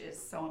mentor, which is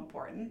so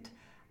important,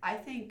 I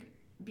think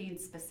being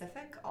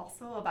specific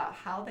also about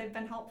how they've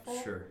been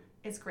helpful Sure.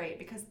 is great,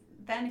 because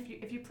then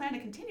if you plan to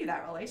continue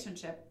that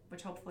relationship,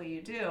 which hopefully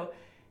you do,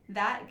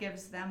 that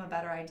gives them a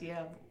better idea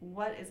of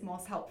what is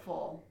most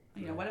helpful.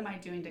 Right. What am I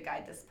doing to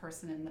guide this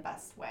person in the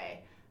best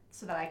way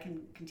so that I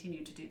can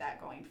continue to do that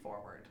going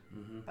forward.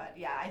 Mm-hmm. But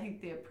yeah, I think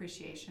the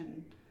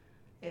appreciation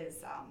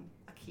is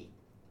a key.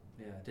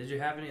 Yeah. Did you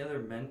have any other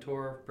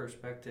mentor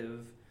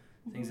perspective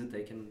things that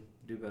they can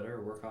do better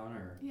or work on,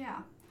 or? Yeah.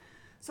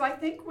 So I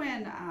think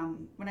when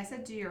I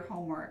said do your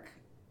homework,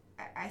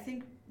 I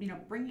think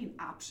bringing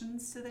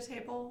options to the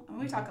table. And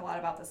we talk a lot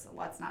about this.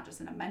 It's not just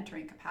in a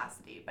mentoring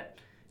capacity, but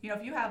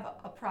if you have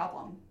a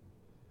problem,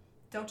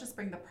 don't just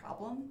bring the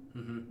problem.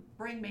 Mm-hmm.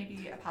 Bring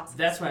maybe a possible.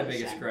 That's my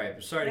solution. biggest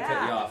gripe. Sorry to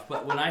cut you off,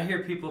 but when I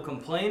hear people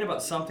complain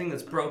about something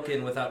that's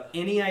broken without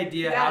any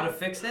idea how to Yes.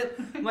 fix it,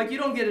 I'm like, you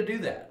don't get to do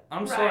that.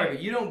 I'm Right. sorry,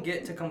 but you don't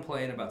get to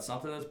complain about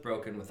something that's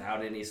broken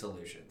without any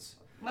solutions.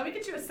 Let me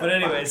get you a. But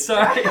anyway,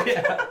 soapbox. sorry.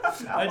 Yeah.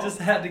 No. I just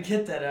had to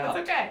get that out.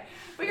 That's okay.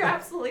 But you're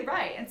absolutely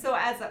right. And so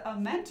as a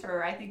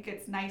mentor, I think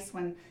it's nice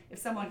if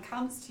someone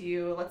comes to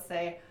you, let's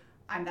say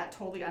I'm that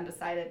totally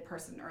undecided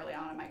person early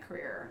on in my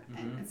career,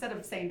 and instead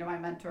of saying to my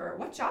mentor,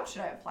 what job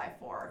should I apply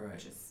for, Right.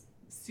 which is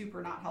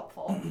super not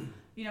helpful,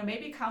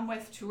 maybe come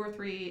with 2 or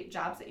 3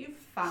 jobs that you've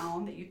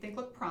found that you think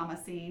look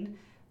promising.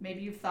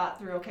 Maybe you've thought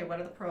through, okay,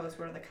 what are the pros,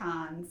 what are the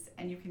cons,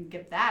 and you can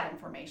give that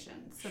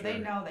information so they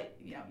Sure. know that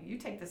you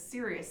take this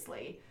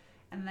seriously,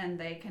 and then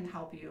they can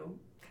help you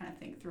kind of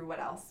think through what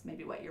else,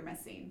 maybe what you're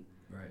missing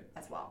Right.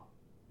 as well.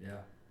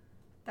 Yeah.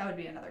 That would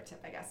be another tip,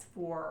 I guess,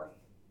 for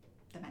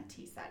the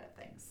mentee side of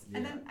things.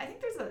 And Yeah. then I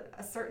think there's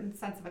a certain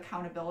sense of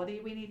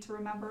accountability we need to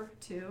remember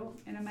too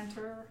in a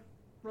mentor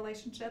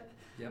relationship.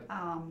 Yep.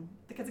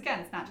 Because again,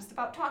 it's not just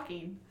about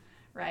talking,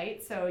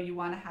 right? So you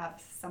want to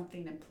have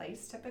something in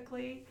place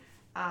typically.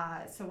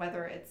 So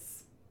whether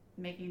it's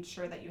making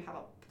sure that you have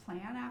a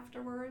plan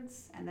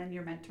afterwards, and then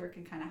your mentor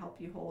can kind of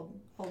help you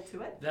hold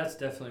to it. That's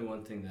definitely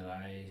one thing that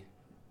I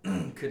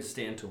could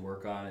stand to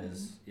work on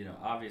is,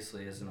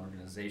 obviously as an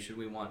organization,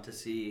 we want to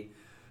see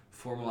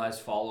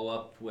formalized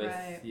follow-up with,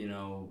 Right.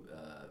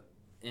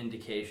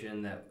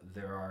 indication that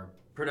there are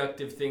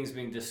productive things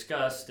being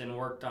discussed and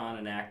worked on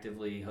and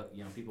actively,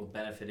 people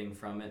benefiting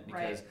from it,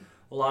 because Right.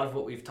 a lot of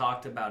what we've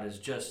talked about is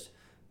just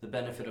the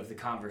benefit of the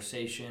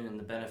conversation and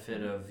the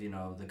benefit of,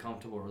 the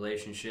comfortable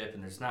relationship,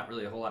 and there's not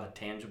really a whole lot of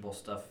tangible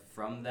stuff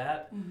from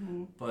that.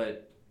 Mm-hmm.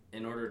 But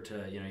in order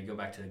to, you go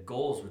back to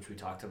goals, which we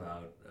talked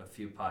about a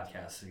few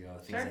podcasts ago,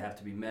 things Sure. that have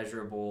to be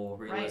measurable,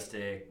 Right.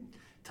 realistic,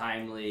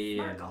 timely,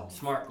 Smart and goals.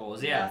 smart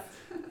goals. Yeah.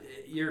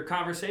 Your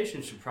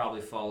conversation should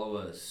probably follow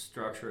a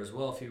structure as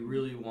well if you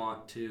really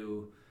want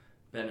to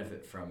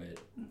benefit from it.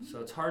 Mm-hmm. So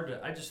it's hard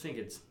to, I just think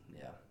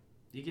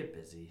you get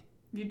busy.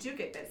 You do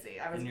get busy.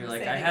 I was And you're gonna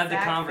like, say I had the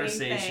exact same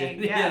conversation.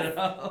 thing. Yes. You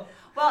know?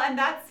 Well, and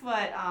that's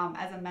what,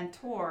 as a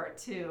mentor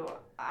too,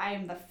 I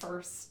am the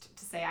first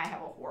to say I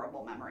have a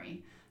horrible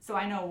memory. So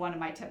I know one of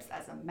my tips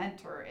as a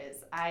mentor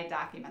is I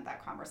document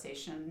that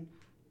conversation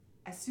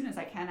as soon as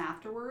I can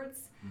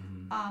afterwards,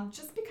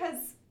 just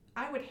because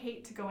I would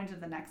hate to go into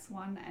the next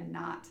one and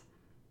not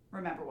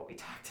remember what we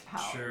talked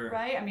about. Sure.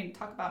 Right? I mean,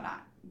 talk about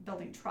not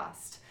building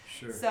trust.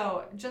 Sure.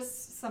 So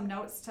just some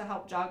notes to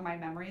help jog my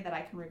memory that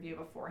I can review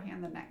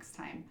beforehand the next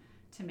time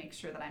to make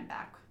sure that I'm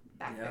back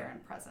Yeah. there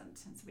and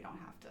present, and so we don't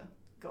have to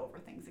go over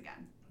things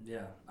again.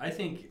 Yeah, I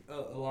think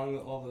along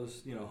with all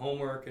those,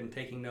 homework and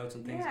taking notes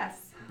and things,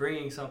 Yes.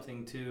 bringing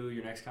something to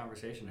your next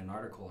conversation, an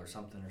article or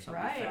something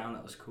Right. you found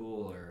that was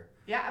cool, or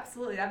Yeah,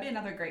 absolutely. That'd be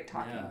another great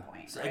talking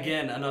point. So right?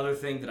 again, another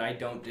thing that I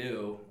don't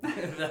do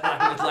that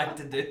I would like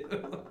to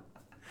do.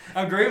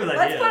 I'm great with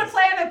Let's ideas. put a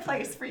plan in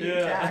place for you,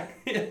 Yeah.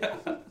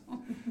 Jack.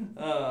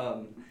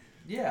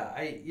 Yeah.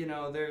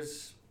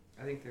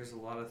 I think there's a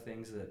lot of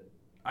things that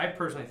I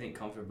personally think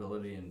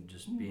comfortability and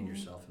just being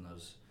yourself in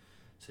those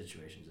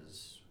situations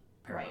is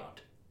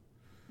paramount.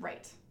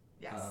 Right.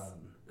 Yes.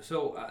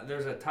 So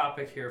there's a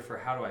topic here for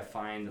how do I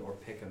find or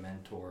pick a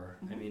mentor.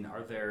 I mean,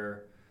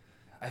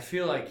 I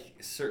feel like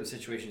certain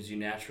situations you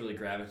naturally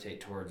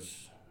gravitate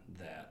towards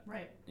that.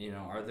 right.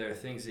 Are there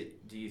things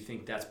do you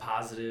think that's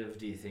positive?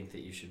 Do you think that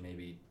you should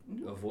maybe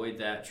avoid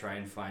that, try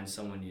and find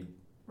someone you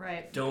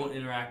Right. don't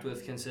interact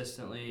with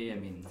consistently? I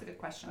mean, That's a good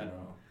question. I don't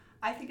know.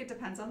 I think it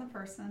depends on the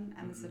person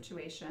and the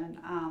situation.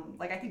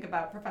 Like I think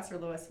about Professor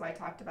Lewis, who I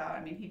talked about.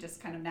 I mean, he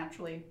just kind of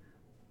naturally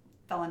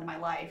fell into my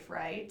life,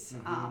 right?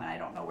 And I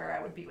don't know where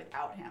I would be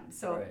without him.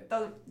 So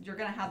Right. you're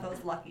going to have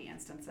those lucky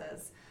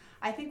instances.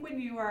 I think when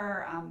you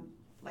are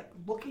like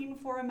looking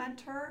for a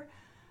mentor,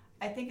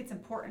 I think it's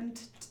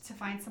important to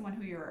find someone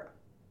who you're,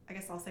 I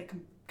guess I'll say,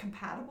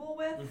 compatible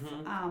with,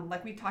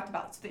 like we talked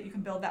about, so that you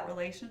can build that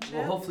relationship.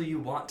 Well, hopefully you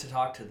want to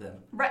talk to them.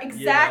 Right,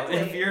 exactly.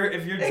 If you're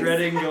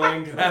dreading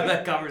going to have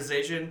that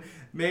conversation,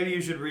 maybe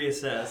you should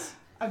reassess.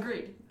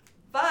 Agreed.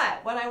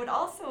 But what I would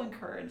also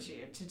encourage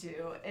you to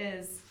do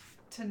is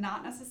to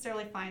not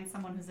necessarily find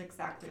someone who's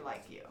exactly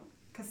like you,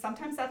 because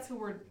sometimes that's who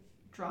we're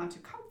drawn to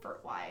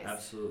comfort-wise.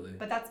 Absolutely.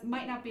 But that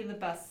might not be the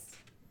best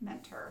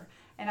mentor.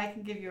 And I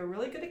can give you a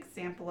really good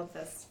example of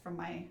this from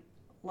my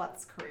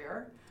Lutz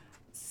career.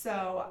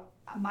 So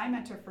my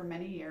mentor for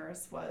many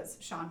years was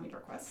Sean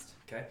Wiederquist,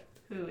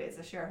 who is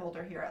a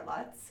shareholder here at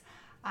Lutz.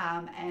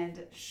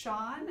 And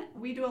Sean,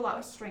 we do a lot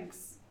of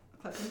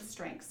Clifton's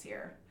strengths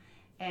here.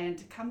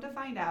 And come to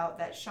find out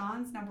that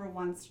Sean's number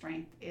 1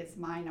 strength is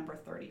my number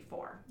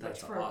 34.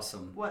 That's which for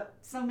awesome. What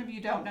some of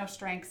you don't know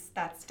strengths,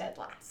 that's dead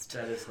last.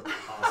 That is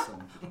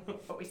awesome.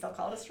 But we still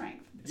call it a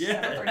strength. Yeah.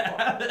 Number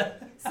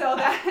 34. So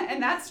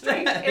that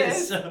strength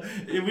is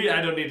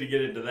I don't need to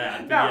get into that.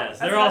 But no, yes,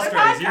 they're all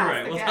strengths. You're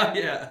right. Well,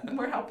 yeah.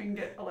 We're helping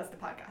get a list of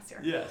podcasts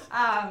here. Yes.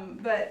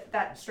 But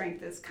that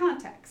strength is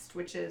context,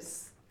 which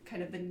is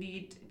kind of the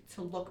need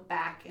to look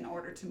back in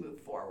order to move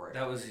forward.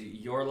 That was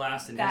your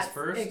last and That's his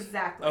first?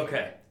 Exactly.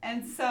 Okay.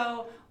 And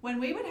so when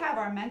we would have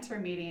our mentor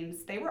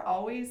meetings, they were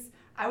always,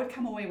 I would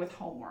come away with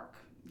homework.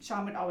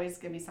 Sean would always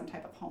give me some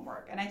type of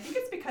homework. And I think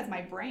it's because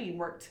my brain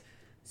worked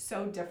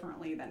so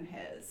differently than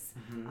his.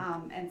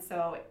 And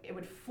so it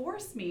would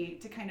force me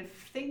to kind of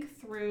think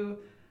through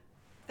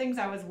things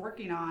I was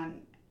working on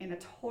in a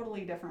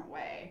totally different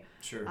way.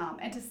 Sure.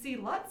 And to see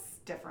Lutz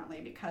differently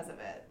because of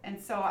it. And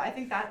so I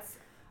think that's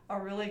a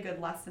really good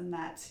lesson,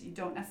 that you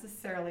don't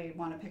necessarily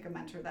want to pick a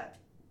mentor that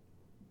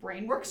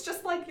brain works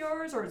just like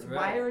yours or is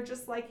wired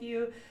just like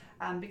you,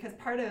 because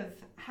part of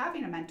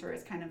having a mentor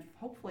is kind of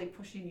hopefully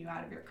pushing you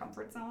out of your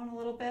comfort zone a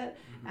little bit,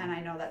 and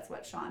I know that's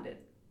what Sean did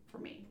for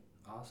me.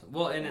 Awesome.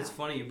 Well, and it's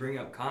funny you bring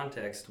up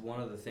context.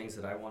 One of the things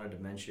that I wanted to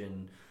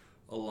mention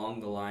along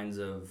the lines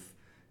of,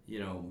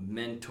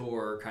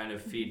 mentor kind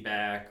of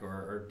feedback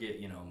or get,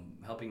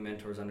 helping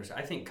mentors understand.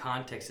 I think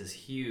context is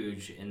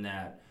huge in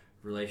that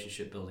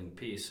relationship building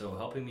piece. So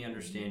helping me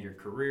understand your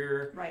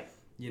career, right?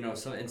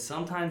 And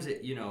sometimes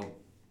it,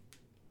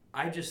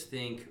 I just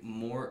think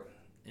more,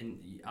 and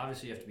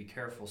obviously you have to be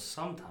careful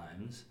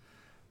sometimes,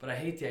 but I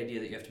hate the idea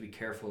that you have to be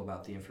careful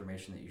about the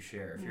information that you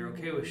share. If you're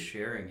okay with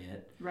sharing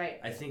it, right,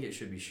 I think it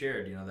should be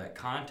shared. That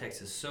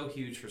context is so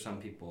huge for some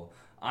people.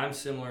 I'm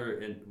similar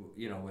in,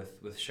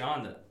 with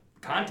Sean, that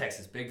context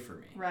is big for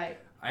me. Right.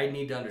 I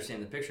need to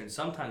understand the picture, and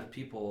sometimes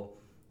people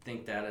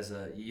think that as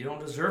you don't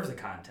deserve the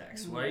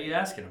context. Why are you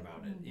asking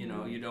about it?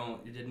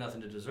 You did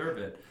nothing to deserve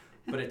it.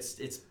 But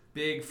it's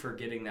big for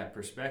getting that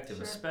perspective,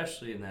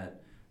 especially in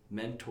that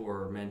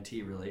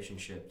mentor-mentee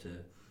relationship, to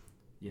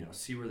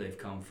see where they've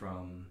come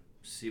from,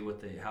 see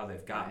how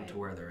they've gotten to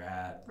where they're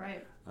at.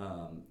 Right.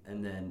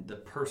 And then the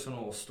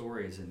personal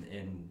stories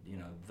and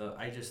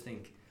I just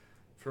think,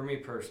 for me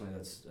personally,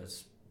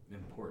 that's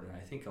important.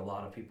 I think a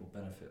lot of people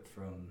benefit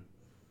from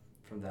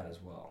that as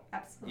well.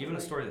 Absolutely. Even a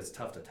story that's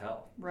tough to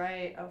tell.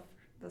 Right. Oh,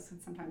 those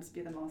can sometimes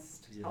be the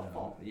most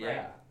helpful.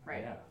 Yeah.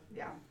 Right.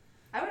 Yeah.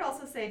 I would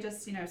also say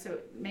just, so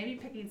maybe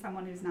picking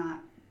someone who's not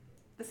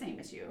the same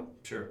as you.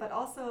 Sure. But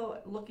also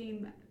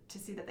looking to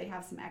see that they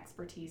have some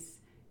expertise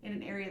in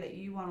an area that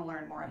you want to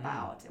learn more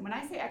about. And when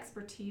I say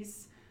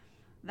expertise,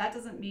 that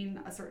doesn't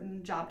mean a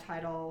certain job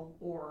title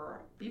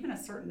or even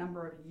a certain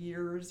number of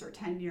years or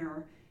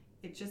tenure.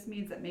 It just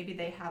means that maybe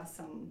they have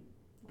some,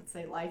 let's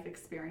say, life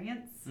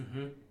experience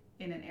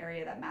in an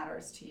area that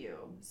matters to you.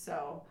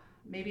 So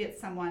maybe it's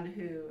someone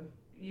who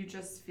you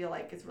just feel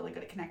like is really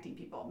good at connecting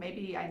people.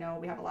 Maybe, I know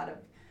we have a lot of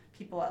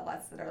people at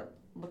Lutz that are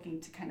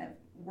looking to kind of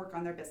work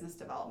on their business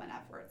development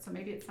efforts. So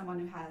maybe it's someone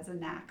who has a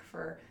knack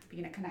for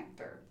being a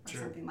connector or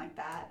something like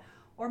that.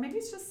 Or maybe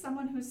it's just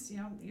someone who's,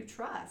 you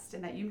trust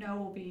and that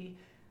will be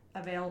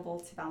available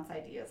to bounce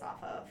ideas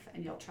off of,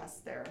 and you'll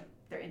trust their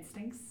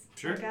instincts,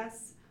 I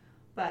guess.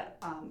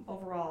 But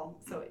overall,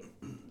 so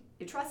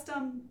you trust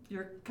them,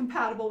 you're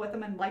compatible with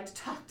them and like to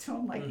talk to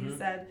them, like you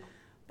said,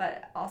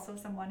 but also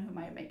someone who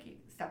might make you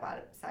step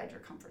outside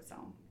your comfort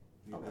zone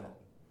a little.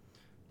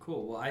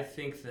 Cool. Well, I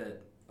think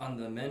that on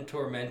the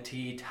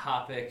mentor-mentee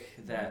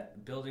topic,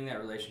 that building that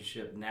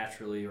relationship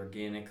naturally,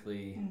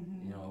 organically,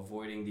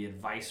 avoiding the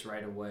advice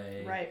right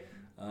away. Right.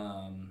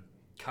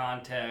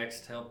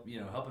 Context,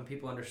 helping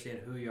people understand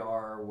who you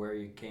are, where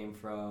you came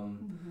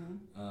from.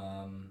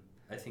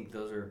 I think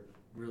those are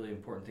really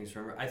important things to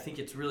remember. I think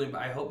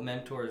I hope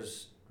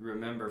mentors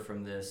remember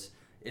from this,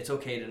 it's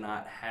okay to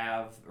not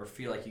have or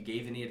feel like you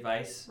gave any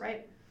advice.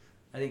 Right.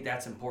 I think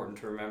that's important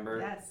to remember.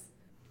 Yes.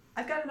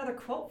 I've got another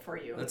quote for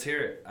you. Let's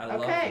hear it. I love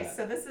that. Okay,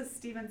 so this is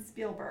Steven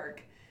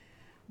Spielberg.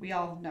 We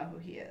all know who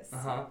he is.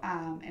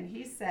 And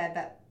he said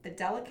that the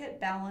delicate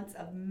balance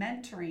of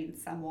mentoring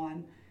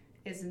someone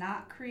is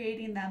not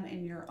creating them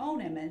in your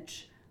own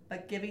image,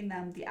 but giving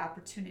them the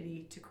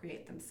opportunity to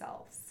create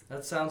themselves.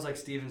 That sounds like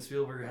Steven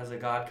Spielberg has a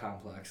God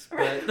complex.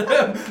 But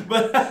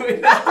I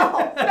mean,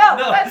 no,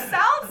 what it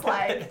sounds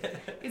like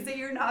is that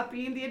you're not stop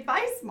being the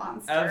advice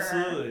monster.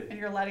 Absolutely. And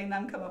you're letting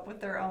them come up with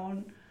their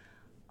own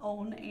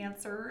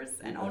answers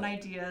and own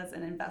ideas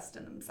and invest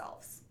in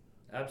themselves.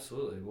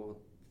 Absolutely. Well,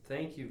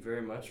 thank you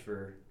very much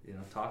for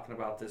talking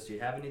about this. Do you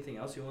have anything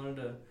else you wanted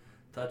to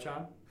touch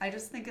on? I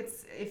just think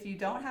if you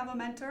don't have a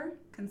mentor,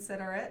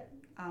 consider it,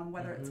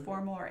 whether it's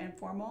formal or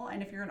informal.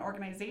 And if you're an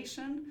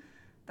organization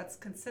that's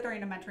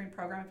considering a mentoring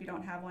program, if you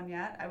don't have one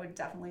yet, I would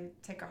definitely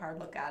take a hard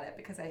look at it,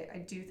 because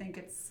I do think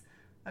it's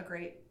a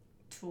great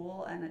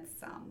tool, and it's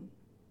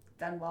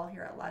done well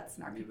here at Let's,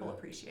 and our people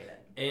appreciate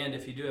it. And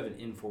if you do have an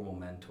informal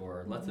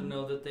mentor, let them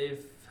know that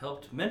they've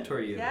helped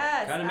mentor you.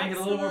 Yes, kind of make it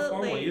a little more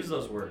formal. Use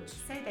those words.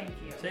 Say thank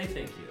you. Say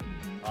thank you.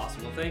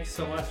 Awesome. Well, thanks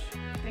so much.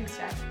 Thanks,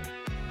 Jack.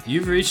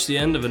 You've reached the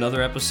end of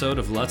another episode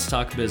of Let's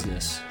Talk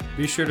Business.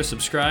 Be sure to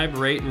subscribe,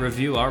 rate, and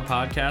review our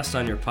podcast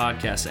on your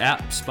podcast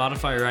app,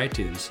 Spotify, or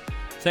iTunes.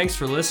 Thanks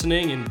for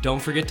listening, and don't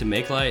forget to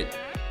make light.